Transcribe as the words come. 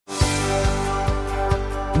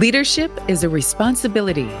Leadership is a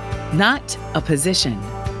responsibility, not a position.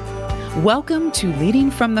 Welcome to Leading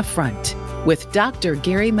from the Front with Dr.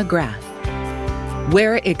 Gary McGrath,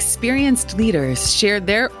 where experienced leaders share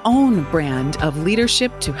their own brand of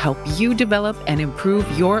leadership to help you develop and improve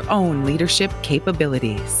your own leadership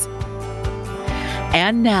capabilities.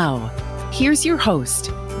 And now, here's your host,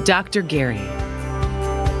 Dr. Gary.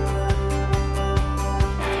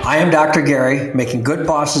 I am Dr. Gary, making good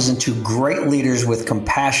bosses into great leaders with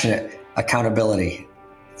compassionate accountability.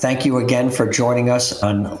 Thank you again for joining us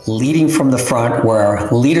on Leading from the Front, where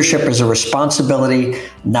leadership is a responsibility,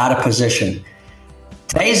 not a position.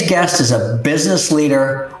 Today's guest is a business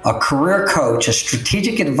leader, a career coach, a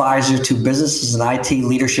strategic advisor to businesses and IT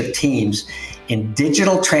leadership teams in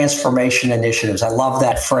digital transformation initiatives. I love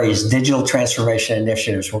that phrase, digital transformation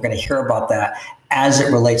initiatives. We're going to hear about that as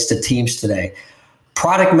it relates to teams today.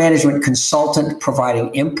 Product management consultant providing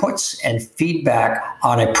inputs and feedback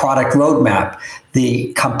on a product roadmap.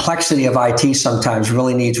 The complexity of IT sometimes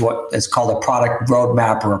really needs what is called a product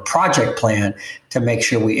roadmap or a project plan to make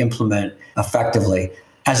sure we implement effectively.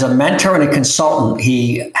 As a mentor and a consultant,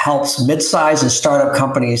 he helps mid-size and startup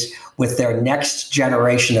companies with their next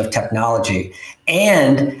generation of technology,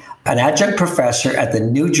 and an adjunct professor at the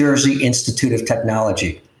New Jersey Institute of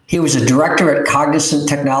Technology. He was a director at Cognizant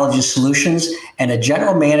Technology Solutions and a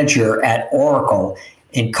general manager at Oracle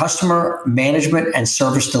in customer management and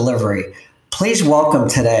service delivery. Please welcome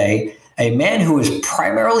today a man who is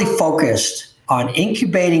primarily focused on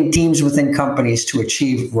incubating teams within companies to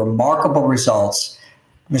achieve remarkable results,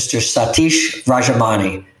 Mr. Sathish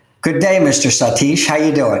Rajamani. Good day, Mr. Sathish. How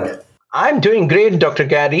you doing? I'm doing great, Dr.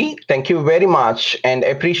 Gary. Thank you very much, and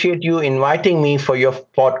appreciate you inviting me for your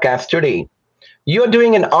podcast today. You're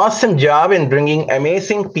doing an awesome job in bringing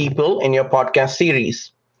amazing people in your podcast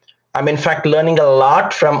series. I'm in fact learning a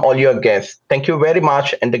lot from all your guests. Thank you very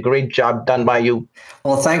much, and a great job done by you.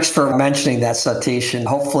 Well, thanks for mentioning that, Sathish. And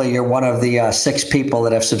hopefully you're one of the 6 people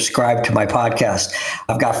that have subscribed to my podcast.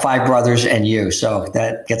 I've got 5 brothers and you, so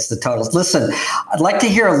that gets the totals. Listen, I'd like to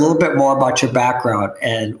hear a little bit more about your background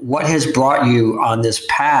and what has brought you on this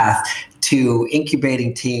path to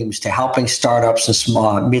incubating teams, to helping startups and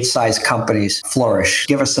small, mid-sized companies flourish.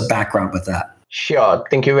 Give us the background with that. Sure.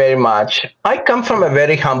 Thank you very much. I come from a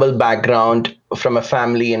very humble background from a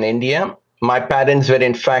family in India. My parents were,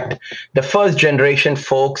 in fact, the first generation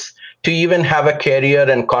folks to even have a career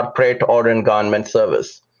in corporate or in government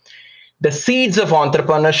service. The seeds of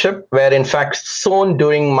entrepreneurship were, in fact, sown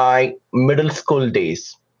during my middle school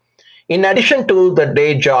days. In addition to the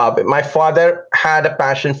day job, my father had a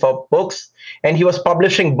passion for books, and he was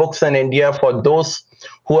publishing books in India for those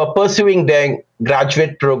who are pursuing their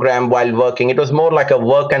graduate program while working. It was more like a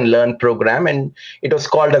work and learn program, and it was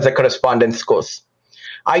called as a correspondence course.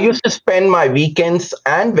 I used to spend my weekends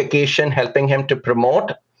and vacation helping him to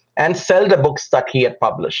promote and sell the books that he had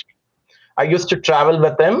published. I used to travel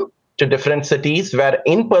with him to different cities where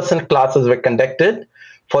in-person classes were conducted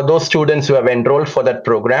for those students who have enrolled for that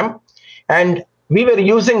program. And we were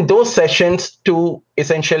using those sessions to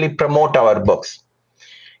essentially promote our books.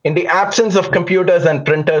 In the absence of computers and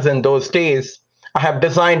printers in those days, I have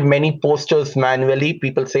designed many posters manually.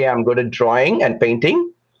 People say I'm good at drawing and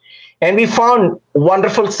painting. And we found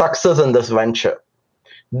wonderful success in this venture.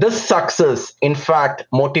 This success, in fact,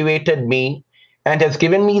 motivated me and has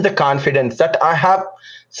given me the confidence that I have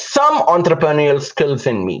some entrepreneurial skills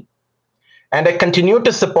in me. And I continue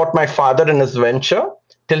to support my father in his venture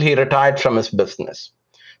till he retired from his business.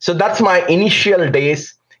 So that's my initial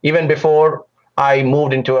days, even before I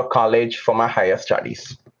moved into a college for my higher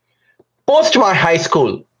studies. Post my high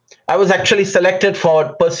school, I was actually selected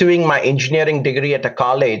for pursuing my engineering degree at a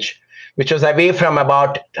college, which was away from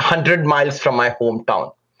about 100 miles from my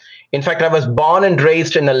hometown. In fact, I was born and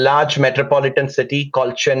raised in a large metropolitan city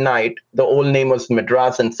called Chennai. The old name was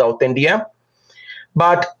Madras in South India.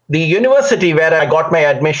 But the university where I got my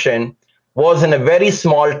admission was in a very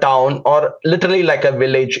small town, or literally like a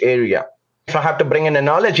village area. If I have to bring an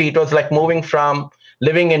analogy, it was like moving from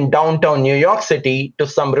living in downtown New York City to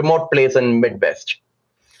some remote place in Midwest.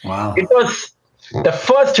 Wow. It was the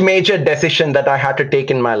first major decision that I had to take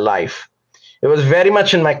in my life. It was very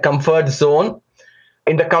much in my comfort zone,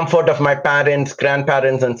 in the comfort of my parents,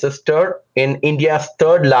 grandparents, and sister in India's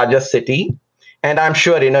 3rd largest city. And I'm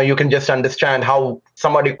sure, you can just understand how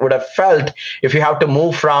somebody would have felt if you have to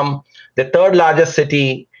move from the 3rd largest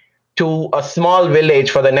city to a small village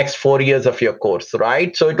for the next 4 years of your course,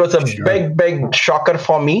 right? So it was a big shocker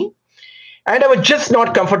for me. And I was just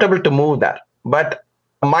not comfortable to move there. But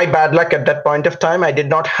my bad luck at that point of time, I did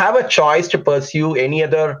not have a choice to pursue any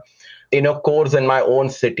other, course in my own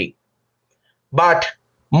city. But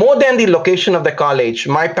More than the location of the college,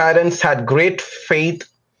 my parents had great faith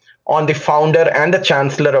on the founder and the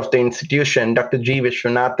chancellor of the institution, Dr. G.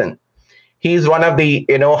 Vishwanathan. He is one of the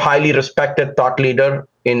highly respected thought leader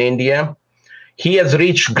in India. He has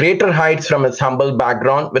reached greater heights from his humble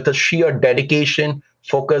background with a sheer dedication,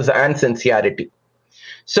 focus, and sincerity.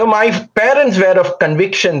 So my parents were of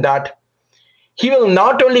conviction that he will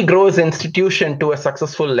not only grow his institution to a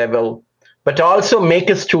successful level, but also make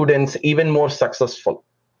his students even more successful.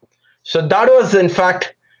 So that was, in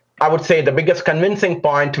fact, I would say the biggest convincing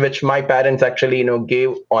point which my parents actually,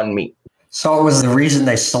 gave on me. So it was the reason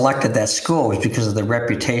they selected that school was because of the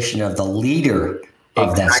reputation of the leader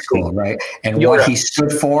of that school, right? And what he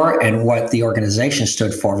stood for and what the organization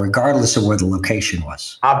stood for, regardless of where the location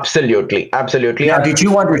was. Absolutely. Now, did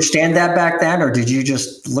you understand that back then, or did you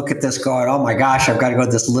just look at this going, oh my gosh, I've got to go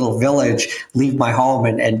to this little village, leave my home,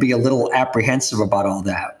 and be a little apprehensive about all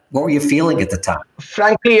that? What were you feeling at the time?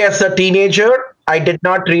 Frankly, as a teenager, I did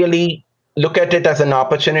not really look at it as an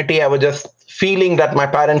opportunity. I was just feeling that my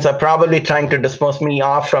parents are probably trying to dismiss me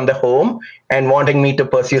off from the home and wanting me to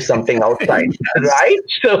pursue something outside, right?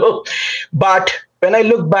 So, but when I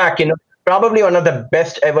look back, probably one of the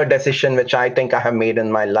best ever decision which I think I have made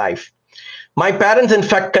in my life. My parents, in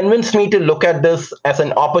fact, convinced me to look at this as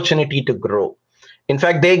an opportunity to grow. In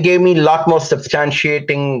fact, they gave me a lot more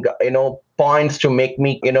substantiating, points to make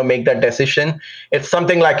me, make that decision. It's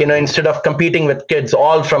something like, instead of competing with kids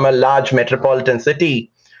all from a large metropolitan city,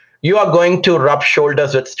 you are going to rub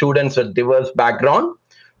shoulders with students with diverse background,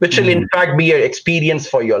 which will in fact be an experience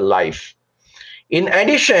for your life. In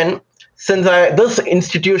addition, since this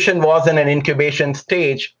institution was in an incubation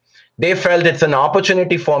stage, they felt it's an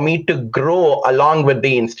opportunity for me to grow along with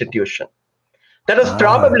the institution. That was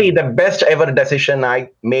probably the best ever decision I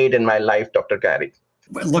made in my life, Dr. Gary.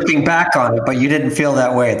 Looking back on it, but you didn't feel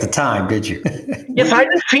that way at the time, did you? Yes, I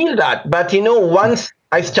didn't feel that. But, once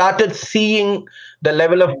I started seeing the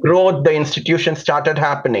level of growth the institution started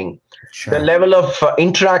happening, the level of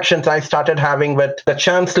interactions I started having with the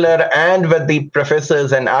chancellor and with the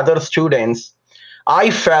professors and other students,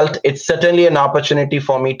 I felt it's certainly an opportunity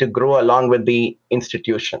for me to grow along with the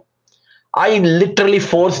institution. I literally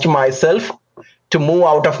forced myself to move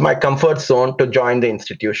out of my comfort zone to join the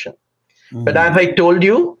institution. But as I told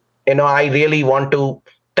you, I really want to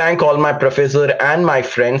thank all my professors and my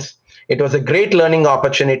friends. It was a great learning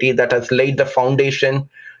opportunity that has laid the foundation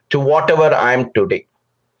to whatever I am today.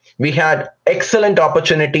 We had excellent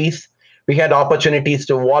opportunities. We had opportunities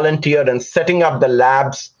to volunteer in setting up the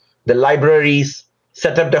labs, the libraries,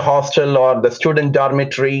 set up the hostel or the student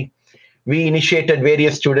dormitory. We initiated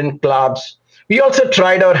various student clubs. We also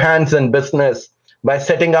tried our hands in business by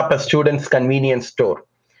setting up a student's convenience store.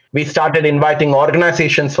 We started inviting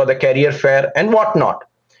organizations for the career fair and whatnot.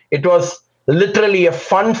 It was literally a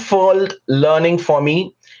fun-filled learning for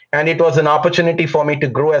me, and it was an opportunity for me to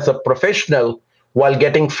grow as a professional while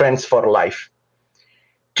getting friends for life.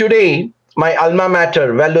 Today, my alma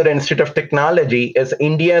mater, Vellore Institute of Technology, is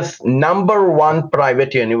India's #1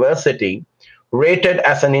 private university, rated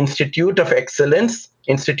as an institute of excellence,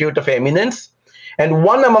 institute of eminence, and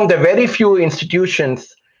one among the very few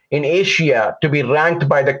institutions in Asia to be ranked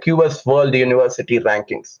by the QS World University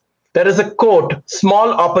Rankings. There is a quote,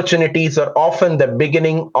 "Small opportunities are often the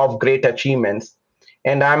beginning of great achievements."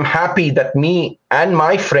 And I'm happy that me and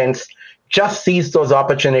my friends just seized those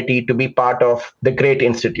opportunities to be part of the great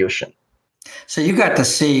institution. So you got to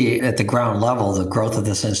see at the ground level the growth of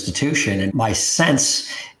this institution. And my sense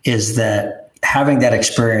is that having that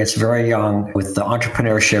experience very young with the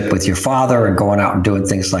entrepreneurship with your father and going out and doing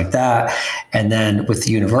things like that, and then with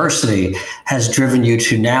the university has driven you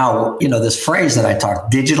to now, this phrase that I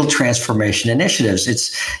talk, digital transformation initiatives.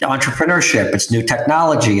 It's entrepreneurship, it's new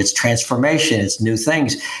technology, it's transformation, it's new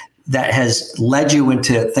things that has led you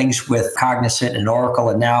into things with Cognizant and Oracle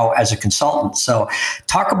and now as a consultant. So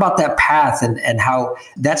talk about that path and how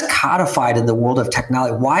that's codified in the world of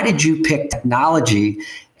technology. Why did you pick technology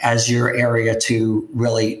as your area to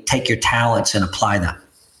really take your talents and apply them?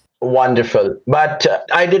 Wonderful. But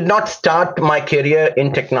I did not start my career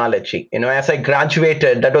in technology. As I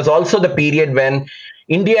graduated, that was also the period when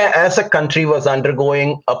India as a country was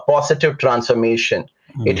undergoing a positive transformation.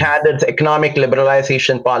 It had its economic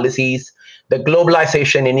liberalization policies, the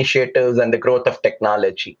globalization initiatives, and the growth of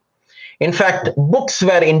technology. In fact, books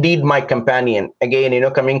were indeed my companion. Again,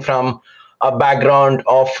 coming from a background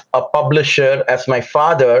of a publisher as my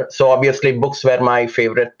father, so obviously books were my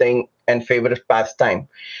favorite thing and favorite pastime.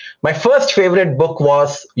 My first favorite book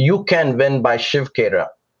was You Can Win by Shiv Khera,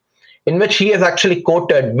 in which he has actually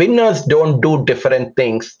quoted, "Winners don't do different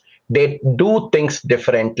things, they do things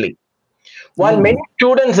differently." While many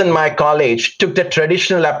students in my college took the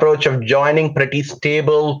traditional approach of joining pretty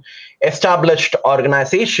stable, established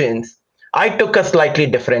organizations, I took a slightly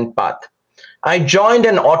different path. I joined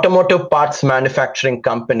an automotive parts manufacturing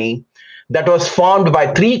company that was formed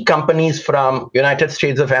by three companies from United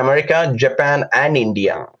States of America, Japan, and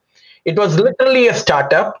India. It was literally a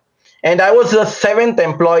startup, and I was the seventh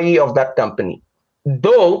employee of that company.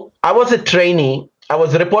 Though I was a trainee, I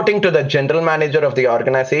was reporting to the general manager of the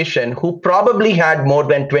organization who probably had more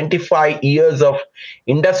than 25 years of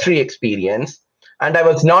industry experience, and I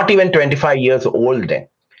was not even 25 years old then.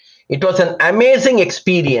 It was an amazing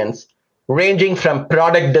experience ranging from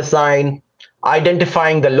product design,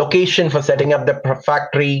 identifying the location for setting up the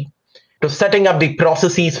factory, to setting up the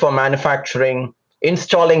processes for manufacturing,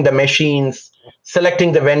 installing the machines,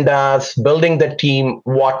 selecting the vendors, building the team,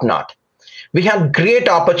 whatnot. We had great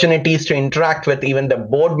opportunities to interact with even the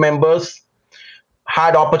board members,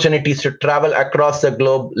 had opportunities to travel across the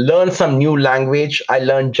globe, learn some new language. I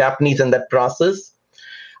learned Japanese in that process.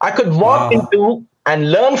 I could walk into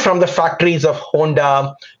and learn from the factories of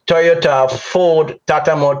Honda, Toyota, Ford,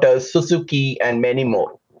 Tata Motors, Suzuki, and many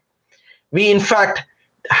more. We, in fact,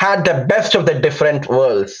 had the best of the different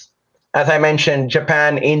worlds. As I mentioned,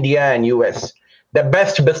 Japan, India, and US. The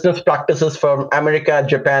best business practices from America,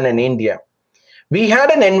 Japan, and India. We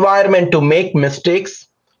had an environment to make mistakes,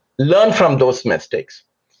 learn from those mistakes.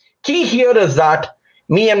 Key here is that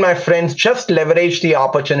me and my friends just leveraged the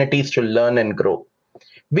opportunities to learn and grow.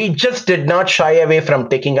 We just did not shy away from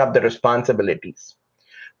taking up the responsibilities.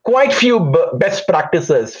 Quite few best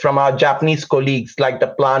practices from our Japanese colleagues, like the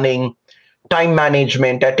planning, time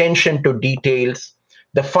management, attention to details,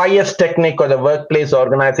 the 5S technique or the workplace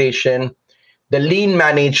organization, the lean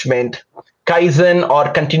management, Kaizen or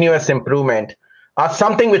continuous improvement, are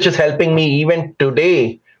something which is helping me even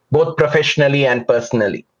today, both professionally and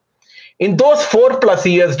personally. In those 4+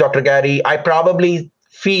 years, Dr. Gary, I probably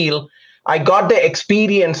feel I got the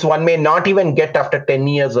experience one may not even get after 10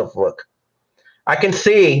 years of work. I can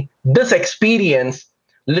say this experience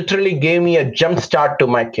literally gave me a jump start to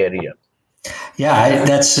my career. Yeah,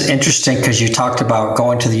 that's interesting because you talked about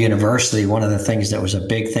going to the university. One of the things that was a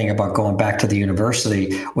big thing about going back to the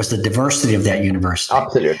university was the diversity of that university.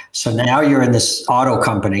 Absolutely. So now you're in this auto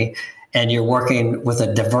company and you're working with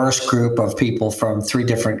a diverse group of people from 3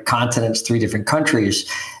 different continents, 3 different countries,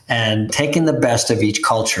 and taking the best of each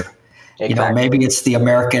culture. Exactly. You know, maybe it's the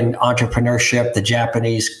American entrepreneurship, the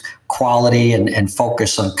Japanese quality and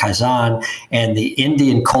focus on Kaizen, and the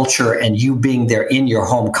Indian culture, and you being there in your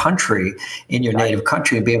home country, in your native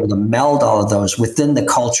country, and be able to meld all of those within the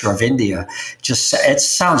culture of India. Just, it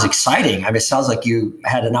sounds exciting. I mean, it sounds like you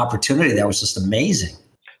had an opportunity that was just amazing.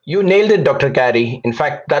 You nailed it, Dr. Gary. In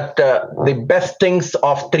fact, that the best things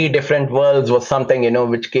of 3 different worlds was something,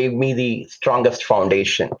 which gave me the strongest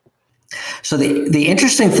foundation. So the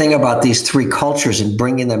interesting thing about these 3 cultures and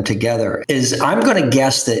bringing them together is I'm going to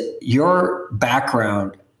guess that your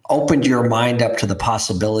background opened your mind up to the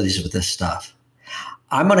possibilities with this stuff.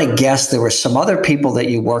 I'm going to guess there were some other people that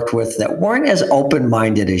you worked with that weren't as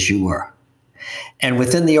open-minded as you were. And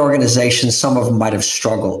within the organization, some of them might have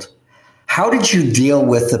struggled. How did you deal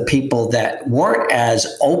with the people that weren't as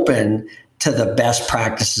open to the best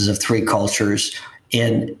practices of 3 cultures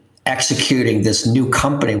in executing this new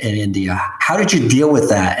company in India? How did you deal with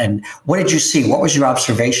that? And what did you see? What was your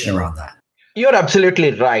observation around that? You're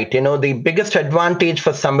absolutely right. The biggest advantage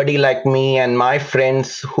for somebody like me and my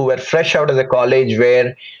friends who were fresh out of the college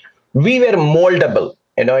where we were moldable.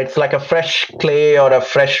 It's like a fresh clay or a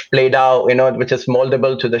fresh play dough, which is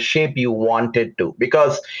moldable to the shape you want it to.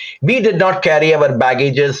 Because we did not carry our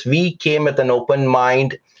baggages. We came with an open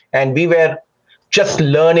mind and we were just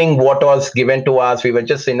learning what was given to us. We were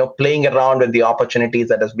just, playing around with the opportunities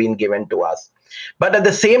that has been given to us. But at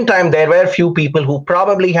the same time, there were a few people who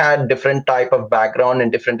probably had different type of background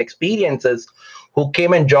and different experiences who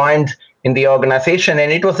came and joined in the organization.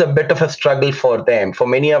 And it was a bit of a struggle for them. For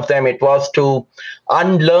many of them, it was to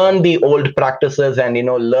unlearn the old practices and,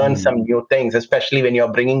 learn some new things, especially when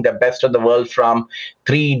you're bringing the best of the world from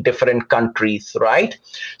 3 different countries, right?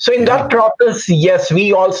 So in that process, yes,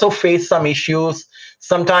 we also faced some issues.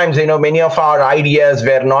 Sometimes, many of our ideas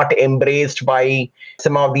were not embraced by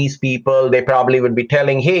some of these people. They probably would be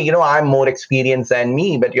telling, hey, I'm more experienced than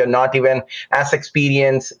me, but you're not even as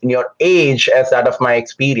experienced in your age as that of my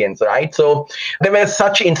experience, right? So there were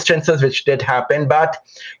such instances which did happen. But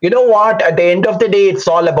you know what? At the end of the day, it's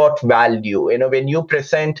all about value. When you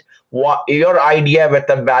present your idea with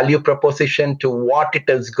a value proposition to what it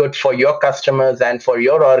is good for your customers and for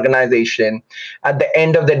your organization, at the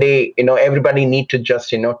end of the day, everybody need to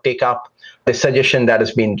just, take up the suggestion that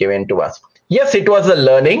has been given to us. Yes, it was a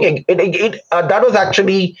learning. That was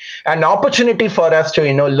actually an opportunity for us to,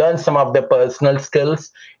 learn some of the personal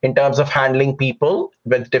skills in terms of handling people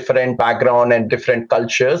with different background and different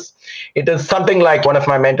cultures. It is something like one of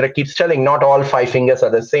my mentor keeps telling, not all five fingers are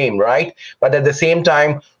the same, right? But at the same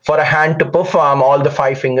time, for a hand to perform, all the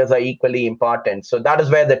five fingers are equally important. So that is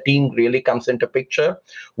where the team really comes into picture.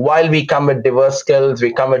 While we come with diverse skills,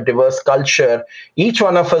 we come with diverse culture, each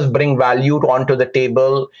one of us bring value onto the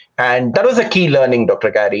table. And that was a key learning, Dr.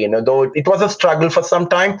 Gary, though it was a struggle for some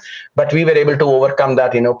time, but we were able to overcome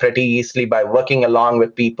that, pretty easily by working along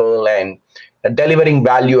with people and delivering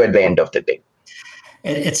value at the end of the day.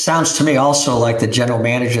 It sounds to me also like the general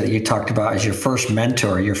manager that you talked about as your first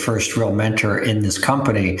mentor, your first real mentor in this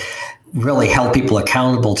company, really held people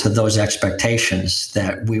accountable to those expectations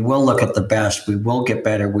that we will look at the best, we will get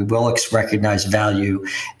better, we will recognize value,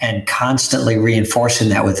 and constantly reinforcing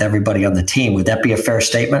that with everybody on the team. Would that be a fair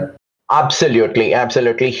statement? Absolutely,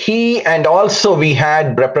 absolutely. And also we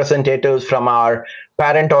had representatives from our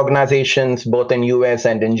parent organizations, both in US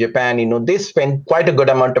and in Japan. They spent quite a good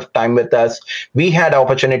amount of time with us. We had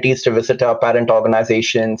opportunities to visit our parent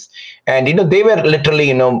organizations, and, they were literally,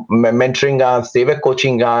 mentoring us, they were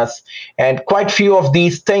coaching us, and quite few of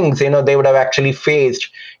these things, they would have actually faced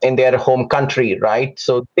in their home country, right?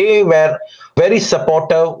 So they were very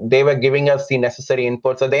supportive. They were giving us the necessary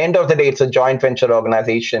inputs. At the end of the day, it's a joint venture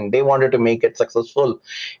organization. They wanted to make it successful,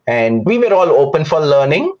 and we were all open for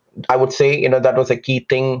learning. I would say, that was a key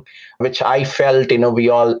thing, which I felt, we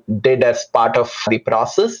all did as part of the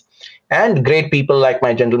process. And great people like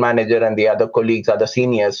my general manager and the other colleagues, other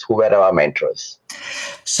seniors who were our mentors.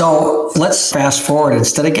 So let's fast forward.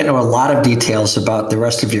 Instead of getting into a lot of details about the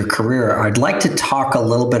rest of your career, I'd like to talk a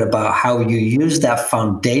little bit about how you use that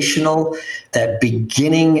foundational, that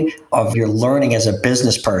beginning of your learning as a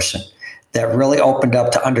business person that really opened up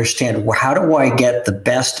to understand, well, how do I get the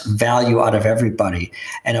best value out of everybody,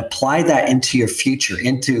 and apply that into your future,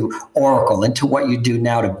 into Oracle, into what you do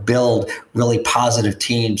now to build really positive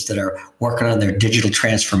teams that are working on their digital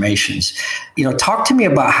transformations. Talk to me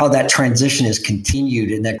about how that transition has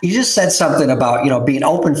continued. And that you just said something about, being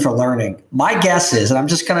open for learning. My guess is, and I'm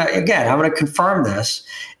going to confirm this,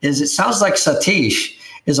 is it sounds like Sathish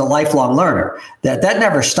is a lifelong learner, that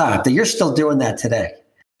never stopped, that you're still doing that today.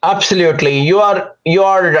 Absolutely. You are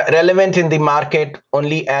relevant in the market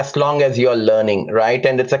only as long as you're learning, right?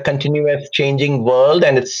 And it's a continuous changing world,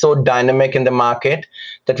 and it's so dynamic in the market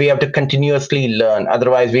that we have to continuously learn.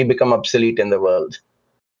 Otherwise, we become obsolete in the world.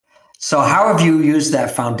 So how have you used that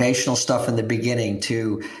foundational stuff in the beginning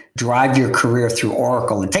to drive your career through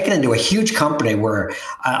Oracle and take it into a huge company where,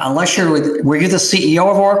 unless were you the CEO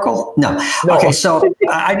of Oracle? No. Okay, so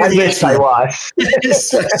I wish I was.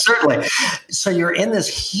 Certainly. So you're in this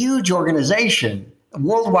huge organization,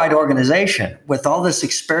 worldwide organization, with all this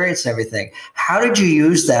experience and everything. How did you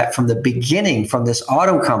use that from the beginning, from this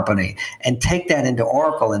auto company, and take that into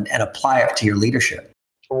Oracle and apply it to your leadership?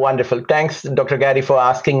 Wonderful. Thanks, Dr. Gary, for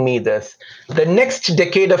asking me this. The next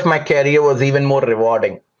decade of my career was even more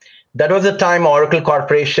rewarding. That was the time Oracle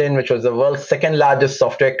Corporation, which was the world's second largest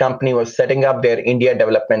software company, was setting up their India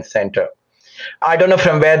Development Center. I don't know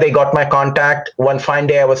from where they got my contact. One fine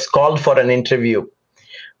day, I was called for an interview.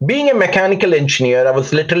 Being a mechanical engineer, I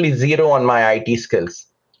was literally zero on my IT skills.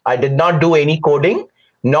 I did not do any coding,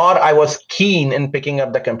 nor I was keen in picking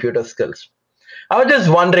up the computer skills. I was just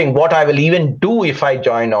wondering what I will even do if I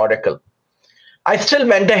join Oracle. I still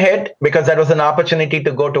went ahead because that was an opportunity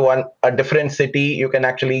to go to a different city. You can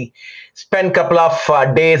actually spend a couple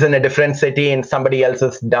of days in a different city in somebody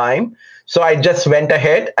else's dime. So I just went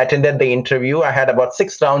ahead, attended the interview. I had about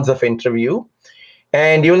 6 rounds of interview.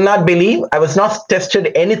 And you will not believe, I was not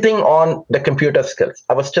tested anything on the computer skills.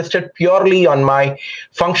 I was tested purely on my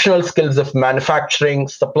functional skills of manufacturing,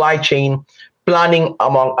 supply chain, planning,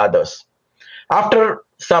 among others. After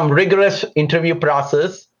some rigorous interview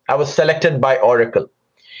process, I was selected by Oracle.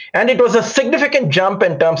 And it was a significant jump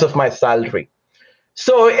in terms of my salary.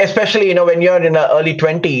 So especially, when you're in the early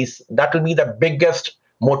 20s, that will be the biggest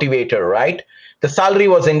motivator, right? The salary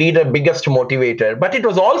was indeed the biggest motivator, but it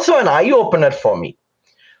was also an eye-opener for me.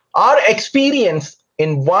 Our experience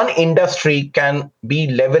in one industry can be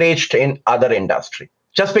leveraged in other industry.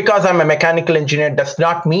 Just because I'm a mechanical engineer does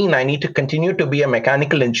not mean I need to continue to be a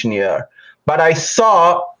mechanical engineer. But I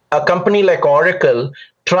saw a company like Oracle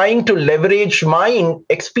trying to leverage my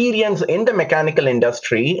experience in the mechanical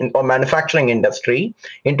industry or manufacturing industry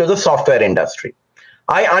into the software industry.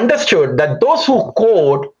 I understood that those who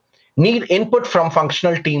code need input from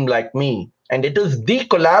functional team like me. And it is the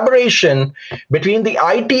collaboration between the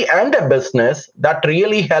IT and the business that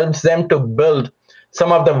really helps them to build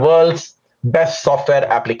some of the world's best software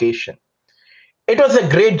application. It was a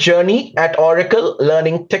great journey at Oracle,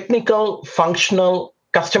 learning technical, functional,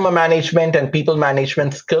 customer management, and people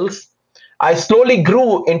management skills. I slowly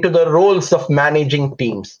grew into the roles of managing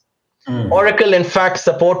teams. Oracle, in fact,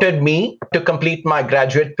 supported me to complete my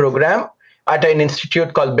graduate program at an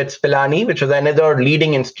institute called BITS Pilani, which was another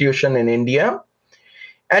leading institution in India.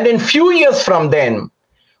 And in few years from then,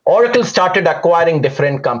 Oracle started acquiring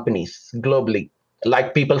different companies globally,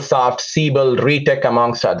 like PeopleSoft, Siebel, Retech,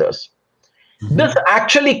 amongst others. This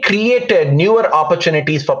actually created newer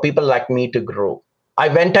opportunities for people like me to grow. I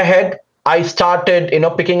went ahead. I started,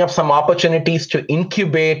 picking up some opportunities to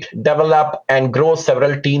incubate, develop, and grow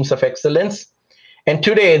several teams of excellence. And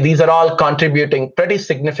today, these are all contributing pretty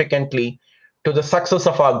significantly to the success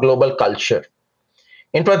of our global culture.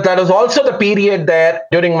 In fact, that was also the period there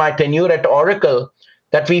during my tenure at Oracle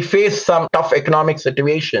that we faced some tough economic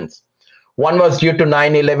situations. One was due to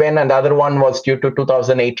 9/11 and the other one was due to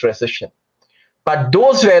 2008 recession. But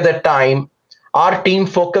those were the time our team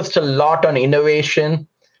focused a lot on innovation,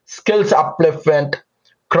 skills upliftment,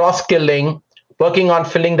 cross-skilling, working on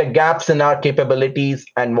filling the gaps in our capabilities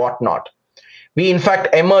and whatnot. We, in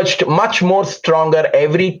fact, emerged much more stronger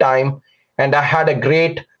every time, and I had a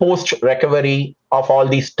great post-recovery of all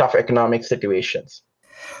these tough economic situations.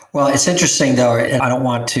 Well, it's interesting, though, and I don't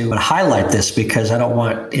want to highlight this because I don't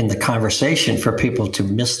want in the conversation for people to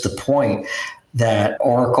miss the point that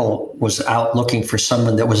Oracle was out looking for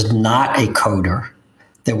someone that was not a coder,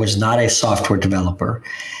 that was not a software developer.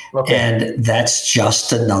 Okay. And that's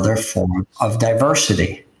just another form of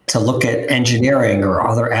diversity. To look at engineering or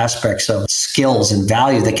other aspects of skills and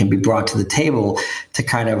value that can be brought to the table to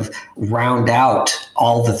kind of round out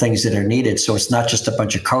all the things that are needed. So it's not just a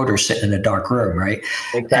bunch of coders sitting in a dark room, right?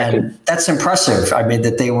 Exactly. And that's impressive. I mean,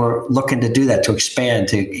 that they were looking to do that, to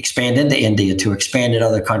expand into India, to expand in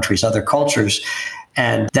other countries, other cultures.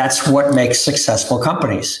 And that's what makes successful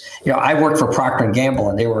companies. I worked for Procter & Gamble,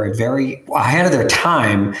 and they were very ahead of their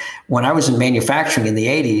time. When I was in manufacturing in the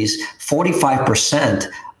 80s, 45%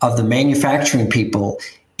 of the manufacturing people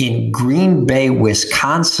in Green Bay,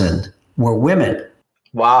 Wisconsin were women.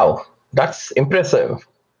 Wow, that's impressive.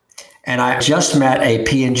 And I just met a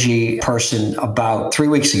P&G person about 3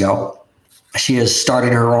 weeks ago. She has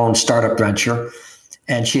started her own startup venture,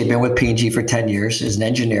 and she had been with P&G for 10 years as an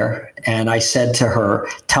engineer. And I said to her,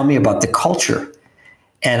 tell me about the culture.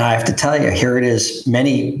 And I have to tell you, here it is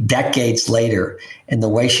many decades later, and the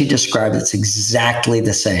way she described it's exactly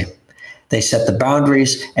the same. They set the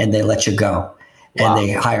boundaries and they let you go. And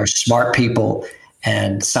They hire smart people.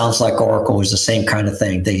 And sounds like Oracle was the same kind of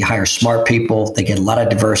thing. They hire smart people. They get a lot of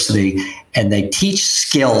diversity, and they teach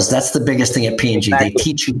skills. That's the biggest thing at P&G. Exactly. They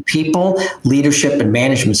teach you people, leadership, and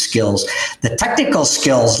management skills. The technical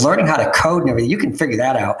skills, learning how to code and everything, you can figure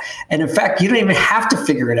that out. And in fact, you don't even have to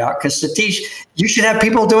figure it out because Sathish, you should have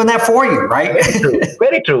people doing that for you, right? Very true.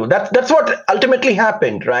 Very true. That's what ultimately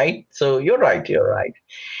happened, right? So you're right.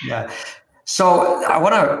 Yeah. So I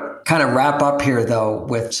want to kind of wrap up here, though,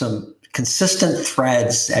 with some consistent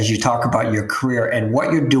threads as you talk about your career and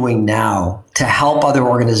what you're doing now to help other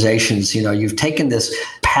organizations. You've taken this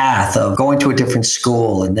path of going to a different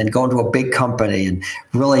school and then going to a big company and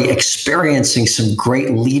really experiencing some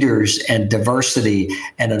great leaders and diversity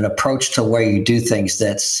and an approach to the way you do things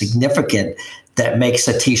that's significant, that makes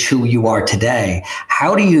Sathish who you are today.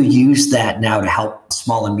 How do you use that now to help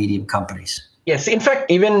small and medium companies? Yes, in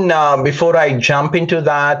fact, even before I jump into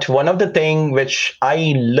that, one of the things which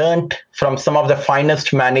I learned from some of the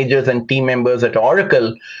finest managers and team members at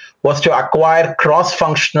Oracle was to acquire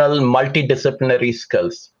cross-functional, multidisciplinary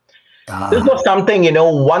skills. This was something,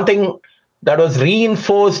 one thing that was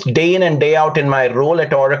reinforced day in and day out in my role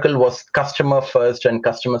at Oracle was customer first and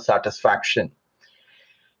customer satisfaction.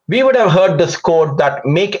 We would have heard this quote that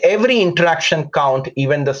make every interaction count,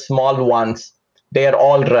 even the small ones. They are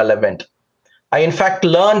all relevant. I, in fact,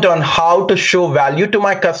 learned on how to show value to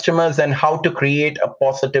my customers and how to create a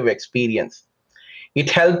positive experience. It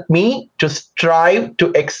helped me to strive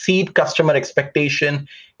to exceed customer expectation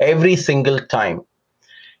every single time.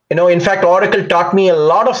 In fact, Oracle taught me a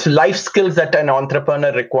lot of life skills that an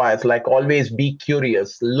entrepreneur requires, like always be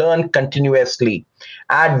curious, learn continuously,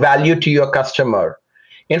 add value to your customer.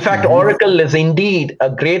 In fact, Oracle is indeed a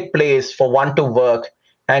great place for one to work.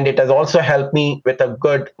 And it has also helped me with a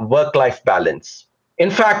good work-life balance. In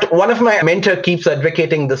fact, one of my mentors keeps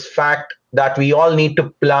advocating this fact that we all need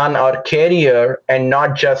to plan our career and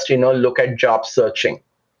not just, look at job searching.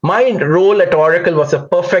 My role at Oracle was a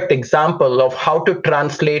perfect example of how to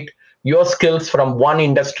translate your skills from one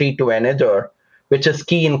industry to another, which is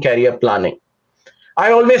key in career planning.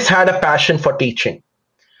 I always had a passion for teaching.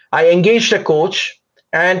 I engaged a coach,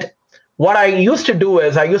 and what I used to do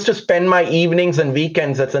is I used to spend my evenings and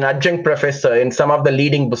weekends as an adjunct professor in some of the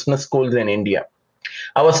leading business schools in India.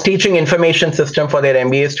 I was teaching information system for their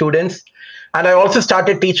MBA students, and I also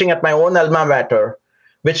started teaching at my own alma mater,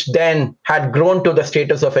 which then had grown to the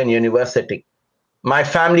status of an university. My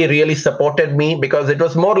family really supported me because it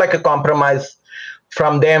was more like a compromise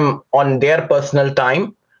from them on their personal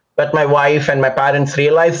time. But my wife and my parents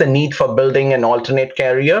realized the need for building an alternate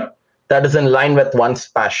career that is in line with one's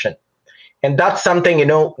passion. And that's something,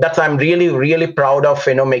 that's I'm really, really proud of,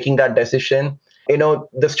 making that decision.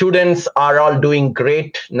 The students are all doing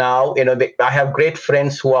great now. I have great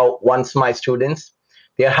friends who are once my students.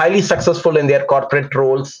 They are highly successful in their corporate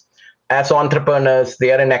roles as entrepreneurs.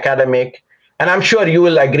 They are in academic. And I'm sure you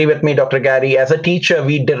will agree with me, Dr. Gary. As a teacher,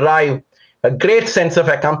 we derive a great sense of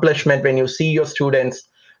accomplishment when you see your students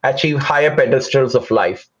achieve higher pedestals of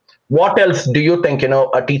life. What else do you think,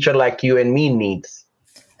 a teacher like you and me needs?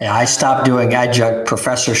 Yeah, I stopped doing adjunct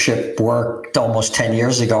professorship work almost 10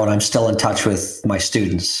 years ago, and I'm still in touch with my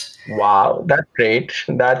students. Wow, that's great.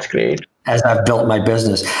 That's great. As I've built my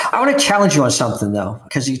business. I want to challenge you on something, though,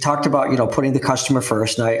 because you talked about, putting the customer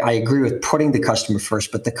first. And I agree with putting the customer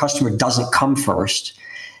first, but the customer doesn't come first.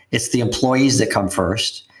 It's the employees that come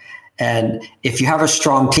first. And if you have a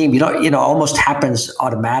strong team, almost happens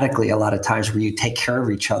automatically a lot of times where you take care of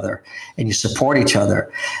each other and you support each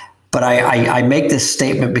other. But I make this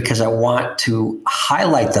statement because I want to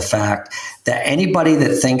highlight the fact that anybody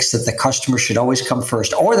that thinks that the customer should always come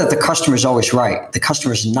first, or that the customer is always right, the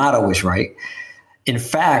customer is not always right. In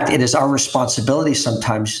fact, it is our responsibility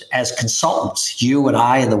sometimes as consultants, you and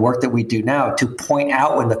I, and the work that we do now, to point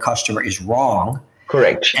out when the customer is wrong.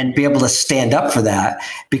 Correct. And be able to stand up for that.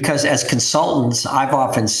 Because as consultants, I've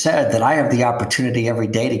often said that I have the opportunity every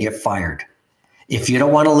day to get fired. If you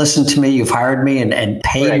don't want to listen to me, you've hired me and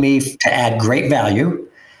paid me to add great value,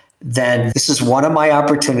 then this is one of my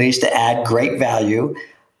opportunities to add great value.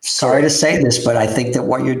 Sorry to say this, but I think that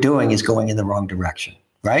what you're doing is going in the wrong direction,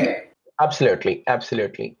 right? Absolutely.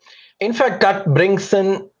 Absolutely. In fact, that brings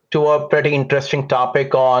in to a pretty interesting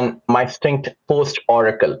topic on my stint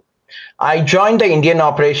post-Oracle. I joined the Indian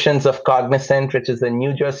operations of Cognizant, which is a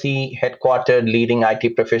New Jersey headquartered leading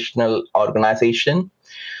IT professional organization.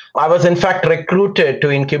 I was in fact recruited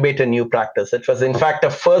to incubate a new practice. It was in fact a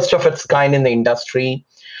first of its kind in the industry.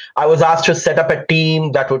 I was asked to set up a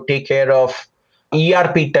team that would take care of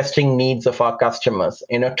ERP testing needs of our customers.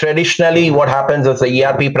 Traditionally what happens is the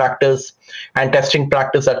ERP practice and testing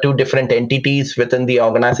practice are two different entities within the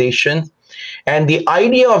organization. And the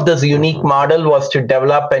idea of this unique model was to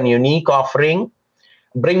develop an unique offering,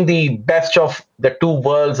 bring the best of the two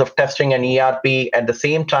worlds of testing and ERP, at the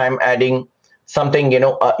same time adding something,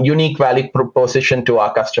 a unique value proposition to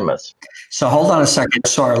our customers. So hold on a second.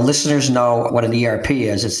 So our listeners know what an ERP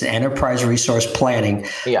is. It's the Enterprise Resource Planning,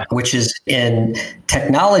 which is in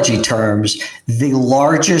technology terms, the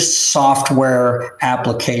largest software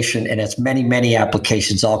application, and it's many, many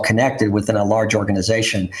applications all connected within a large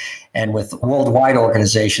organization. And with worldwide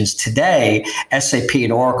organizations today, SAP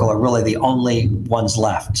and Oracle are really the only ones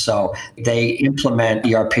left. So they implement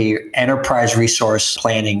ERP, Enterprise Resource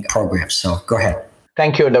Planning programs. So go ahead.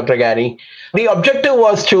 Thank you, Dr. Gary. The objective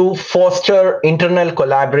was to foster internal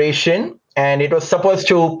collaboration, and it was supposed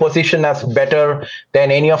to position us better than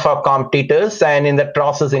any of our competitors, and in that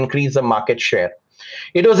process, increase the market share.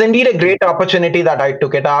 It was indeed a great opportunity that I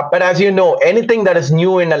took it up. But as you know, anything that is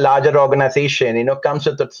new in a larger organization, comes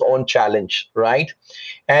with its own challenge, right?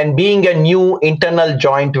 And being a new internal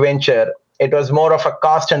joint venture, it was more of a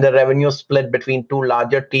cost and the revenue split between two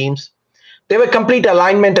larger teams. There were complete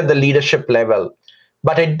alignment at the leadership level.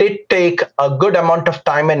 But it did take a good amount of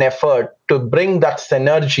time and effort to bring that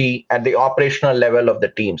synergy at the operational level of the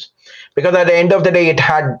teams. Because at the end of the day, it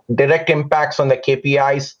had direct impacts on the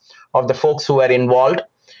KPIs of the folks who were involved.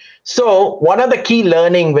 So one of the key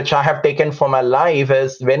learning which I have taken from my life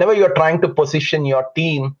is whenever you're trying to position your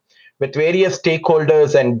team with various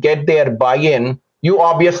stakeholders and get their buy-in, you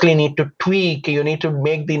obviously need to tweak, you need to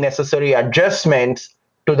make the necessary adjustments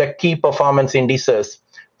to the key performance indices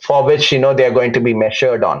for which they are going to be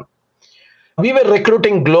measured on. We were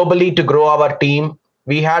recruiting globally to grow our team.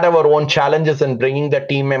 We had our own challenges in bringing the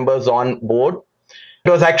team members on board. It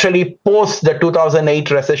was actually post the 2008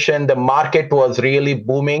 recession, the market was really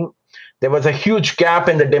booming. There was a huge gap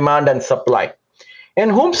in the demand and supply.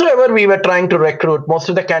 And whomsoever we were trying to recruit, most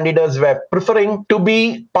of the candidates were preferring to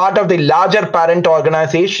be part of the larger parent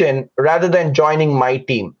organization rather than joining my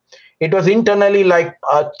team. It was internally like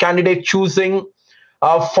a candidate choosing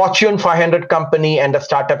a Fortune 500 company and a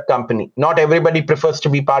startup company. Not everybody prefers to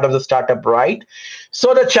be part of the startup, right?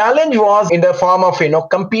 So the challenge was in the form of,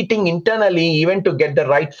 competing internally even to get the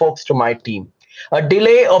right folks to my team. A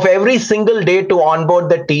delay of every single day to onboard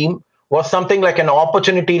the team was something like an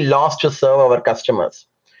opportunity lost to serve our customers.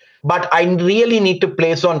 But I really need to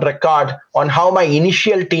place on record on how my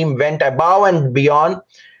initial team went above and beyond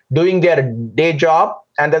doing their day job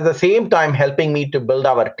and at the same time helping me to build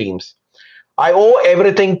our teams. I owe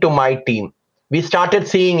everything to my team. We started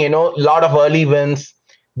seeing, a lot of early wins.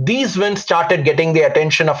 These wins started getting the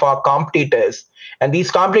attention of our competitors. And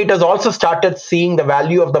these competitors also started seeing the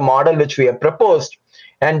value of the model which we have proposed.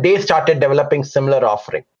 And they started developing similar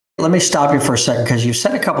offering. Let me stop you for a second because you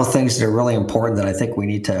said a couple of things that are really important that I think we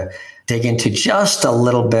need to dig into just a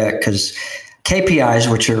little bit, because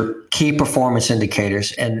KPIs, which are key performance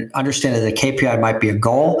indicators, and understanding that a KPI might be a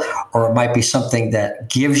goal or it might be something that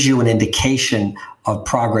gives you an indication of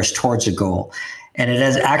progress towards a goal. And it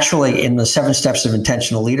is actually in the 7 steps of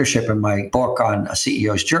intentional leadership in my book on a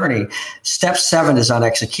CEO's journey. Step 7 is on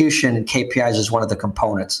execution, and KPIs is one of the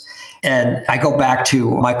components. And I go back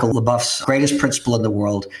to Michael LeBouf's greatest principle in the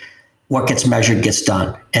world: what gets measured gets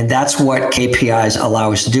done. And that's what KPIs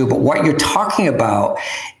allow us to do. But what you're talking about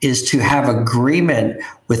is to have agreement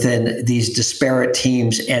within these disparate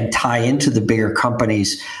teams and tie into the bigger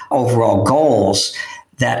company's overall goals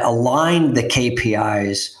that align the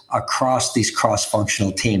KPIs across these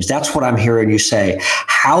cross-functional teams. That's what I'm hearing you say.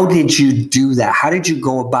 How did you do that? How did you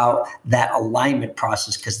go about that alignment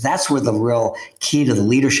process? Because that's where the real key to the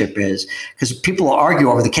leadership is. Because people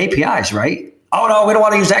argue over the KPIs, right? Oh, no, we don't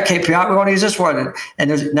want to use that KPI. We want to use this one. And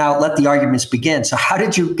there's now let the arguments begin. So how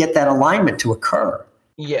did you get that alignment to occur?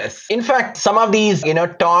 Yes. In fact, some of these,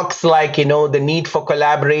 talks like, the need for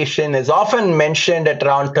collaboration is often mentioned at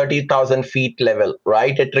around 30,000 feet level,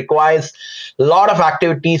 right? It requires a lot of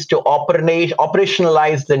activities to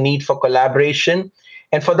operationalize the need for collaboration.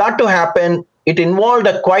 And for that to happen, it involved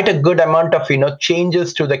quite a good amount of,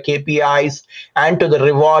 changes to the KPIs and to the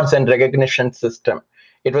rewards and recognition system.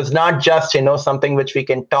 It was not just, something which we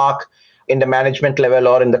can talk in the management level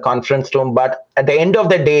or in the conference room. But at the end of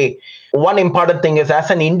the day, one important thing is,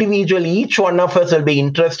 as an individual, each one of us will be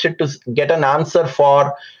interested to get an answer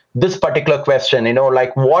for this particular question,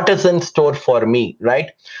 like what is in store for me,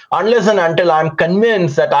 right? Unless and until I'm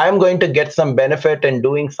convinced that I'm going to get some benefit in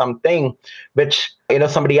doing something which,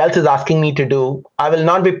 somebody else is asking me to do, I will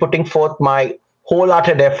not be putting forth my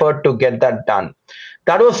wholehearted effort to get that done.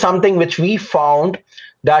 That was something which we found,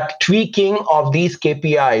 that tweaking of these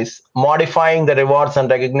KPIs, modifying the rewards and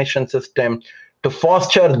recognition system to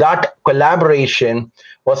foster that collaboration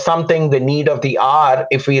was something the need of the hour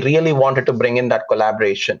if we really wanted to bring in that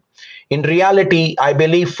collaboration. In reality, I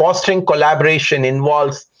believe fostering collaboration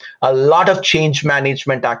involves a lot of change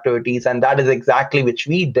management activities, and that is exactly which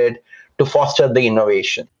we did to foster the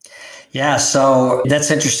innovation. Yeah, so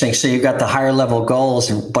that's interesting. So you got the higher level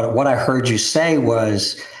goals, but what I heard you say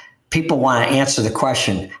was people want to answer the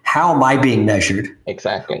question, how am I being measured?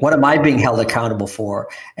 Exactly. What am I being held accountable for?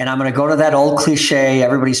 And I'm going to go to that old cliche,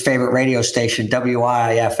 everybody's favorite radio station,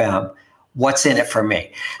 WIFM. What's in it for me?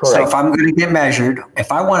 Correct. So if I'm going to get measured,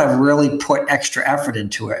 if I want to really put extra effort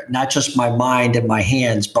into it, not just my mind and my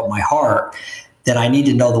hands, but my heart, then I need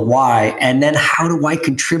to know the why. And then how do I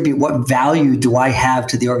contribute? What value do I have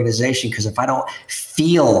to the organization? Because if I don't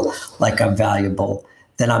feel like I'm valuable,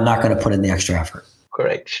 then I'm not going to put in the extra effort.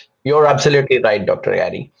 Correct. You're absolutely right, Dr.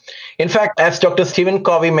 Gary. In fact, as Dr. Stephen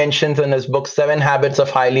Covey mentions in his book, 7 Habits of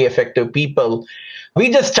Highly Effective People,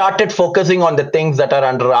 we just started focusing on the things that are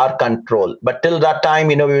under our control. But till that time,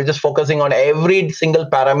 we were just focusing on every single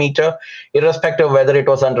parameter, irrespective of whether it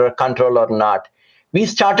was under control or not. We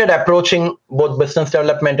started approaching both business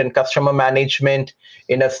development and customer management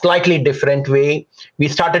in a slightly different way. We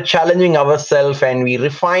started challenging ourselves and we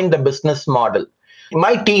refined the business model.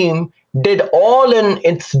 My team did all in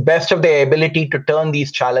its best of their ability to turn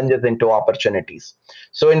these challenges into opportunities.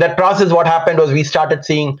 So in that process, what happened was we started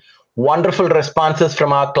seeing wonderful responses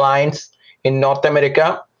from our clients in North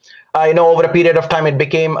America. Over a period of time, it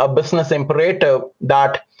became a business imperative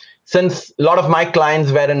that since a lot of my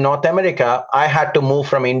clients were in North America, I had to move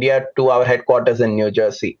from India to our headquarters in New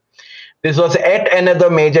Jersey. This was yet another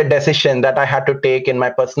major decision that I had to take in my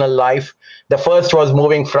personal life. The first was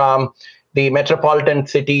moving from the metropolitan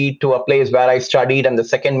city to a place where I studied. And the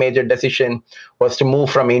second major decision was to move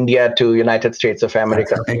from India to United States of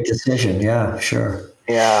America. That's a big decision. Yeah, sure.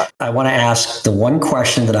 Yeah. I want to ask the one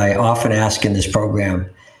question that I often ask in this program.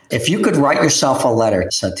 If you could write yourself a letter,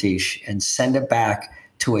 Sathish, and send it back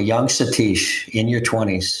to a young Sathish in your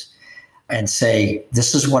 20s, and say,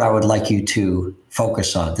 this is what I would like you to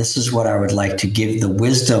focus on. This is what I would like to give the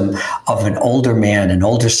wisdom of an older man, an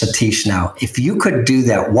older Sathish now. If you could do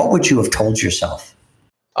that, what would you have told yourself?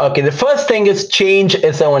 Okay, the first thing is change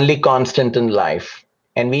is the only constant in life.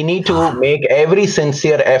 And we need to make every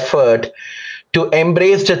sincere effort to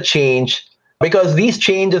embrace the change, because these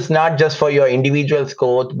change is not just for your individual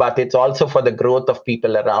growth, but it's also for the growth of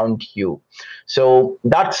people around you. So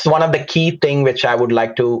that's one of the key thing which I would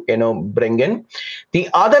like to, bring in. The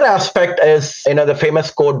other aspect is, the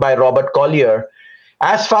famous quote by Robert Collier: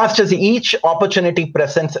 as fast as each opportunity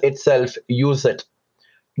presents itself, use it.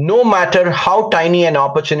 No matter how tiny an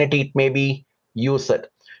opportunity it may be, use it.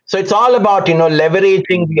 So it's all about,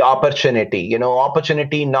 leveraging the opportunity.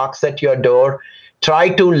 Opportunity knocks at your door. Try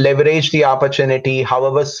to leverage the opportunity,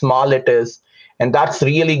 however small it is. And that's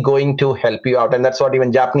really going to help you out. And that's what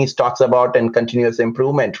even Japanese talks about in continuous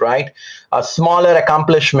improvement, right? Smaller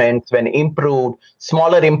accomplishments, when improved,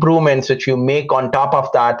 smaller improvements which you make on top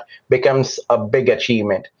of that becomes a big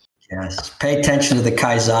achievement. Yes. Pay attention to the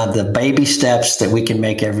Kaizen, the baby steps that we can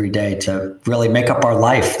make every day to really make up our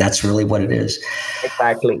life. That's really what it is.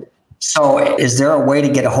 Exactly. So is there a way to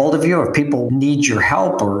get a hold of you if people need your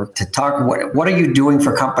help or to talk? What are you doing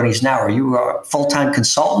for companies now? Are you a full-time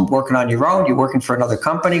consultant working on your own? You working for another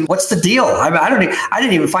company? What's the deal? I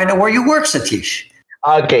didn't even find out where you work, Sathish.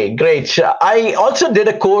 Okay, great. I also did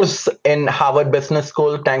a course in Harvard Business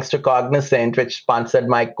School, thanks to Cognizant, which sponsored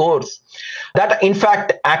my course. That, in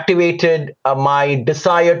fact, activated my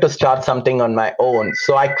desire to start something on my own.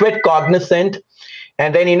 So I quit Cognizant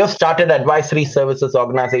and then, started advisory services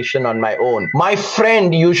organization on my own. My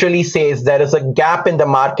friend usually says there is a gap in the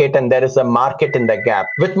market and there is a market in the gap.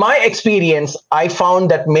 With my experience, I found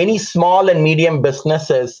that many small and medium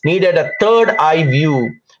businesses needed a third eye view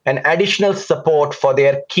and additional support for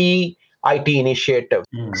their key IT initiatives.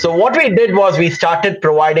 So what we did was we started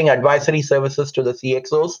providing advisory services to the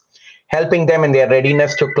CXOs, helping them in their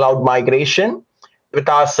readiness to cloud migration with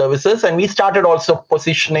our services. And we started also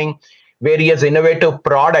positioning various innovative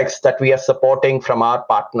products that we are supporting from our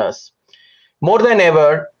partners. More than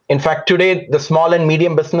ever, in fact, today, the small and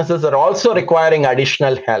medium businesses are also requiring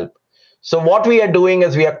additional help. So what we are doing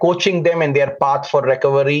is we are coaching them in their path for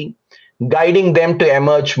recovery, guiding them to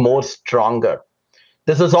emerge more stronger.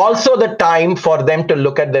 This is also the time for them to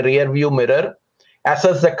look at the rear view mirror,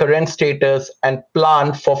 assess the current status, and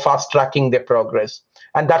plan for fast tracking their progress.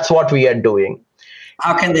 And that's what we are doing.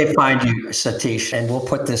 How can they find you, Sathish? And we'll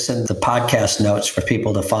put this in the podcast notes for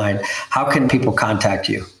people to find. How can people contact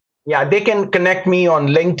you? Yeah, they can connect me on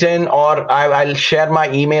LinkedIn, or I'll share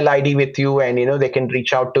my email ID with you, and they can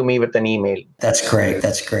reach out to me with an email. That's great.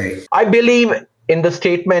 That's great. I believe in the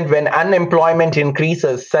statement, when unemployment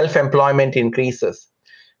increases, self-employment increases.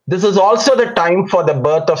 This is also the time for the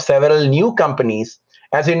birth of several new companies.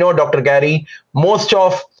 As you know, Dr. Gary, most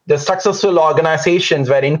of the successful organizations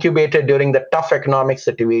were incubated during the tough economic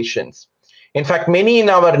situations. In fact, many in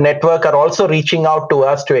our network are also reaching out to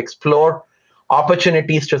us to explore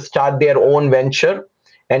opportunities to start their own venture.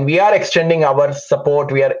 And we are extending our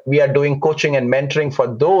support. We are doing coaching and mentoring for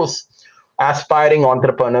those aspiring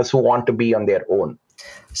entrepreneurs who want to be on their own.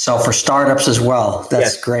 So for startups as well,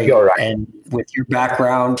 that's great. You're right. And with your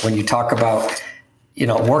background, when you talk about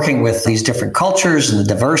working with these different cultures and the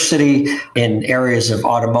diversity in areas of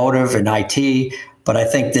automotive and IT, but I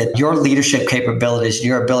think that your leadership capabilities and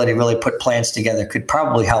your ability to really put plans together could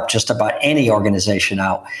probably help just about any organization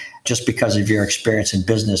out, just because of your experience in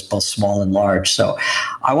business, both small and large. So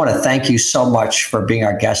I want to thank you so much for being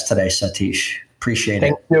our guest today, Sathish. Appreciate it.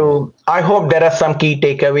 Thank you. I hope there are some key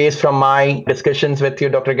takeaways from my discussions with you,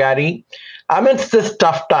 Dr. Gary. Amidst this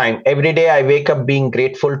tough time, every day I wake up being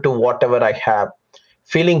grateful to whatever I have.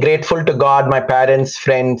 Feeling grateful to God, my parents,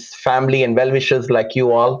 friends, family, and well-wishers like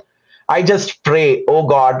you all. I just pray, oh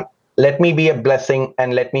God, let me be a blessing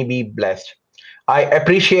and let me be blessed. I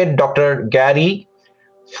appreciate Dr. Gary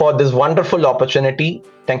for this wonderful opportunity.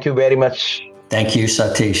 Thank you very much. Thank you,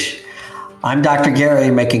 Sathish. I'm Dr. Gary,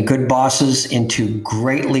 making good bosses into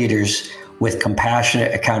great leaders with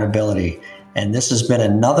compassionate accountability. And this has been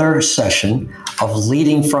another session of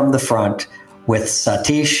Leading from the Front with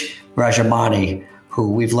Sathish Rajamani, who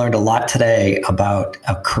we've learned a lot today about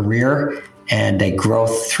a career and a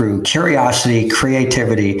growth through curiosity,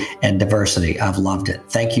 creativity, and diversity. I've loved it.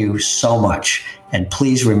 Thank you so much. And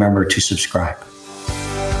please remember to subscribe.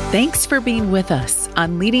 Thanks for being with us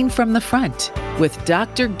on Leading from the Front with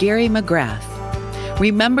Dr. Gary McGrath.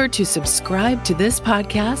 Remember to subscribe to this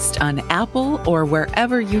podcast on Apple or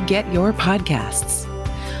wherever you get your podcasts.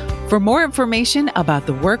 For more information about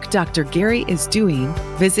the work Dr. Gary is doing,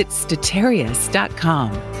 visit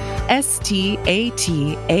statarius.com.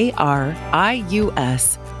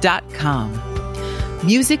 STATARIUS.com.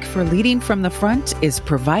 Music for Leading from the Front is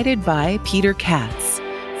provided by Peter Katz.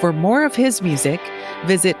 For more of his music,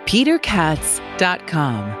 visit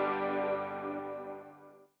peterkatz.com.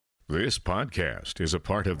 This podcast is a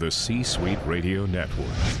part of the C-Suite Radio Network.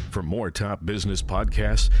 For more top business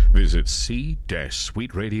podcasts, visit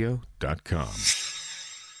c-suiteradio.com.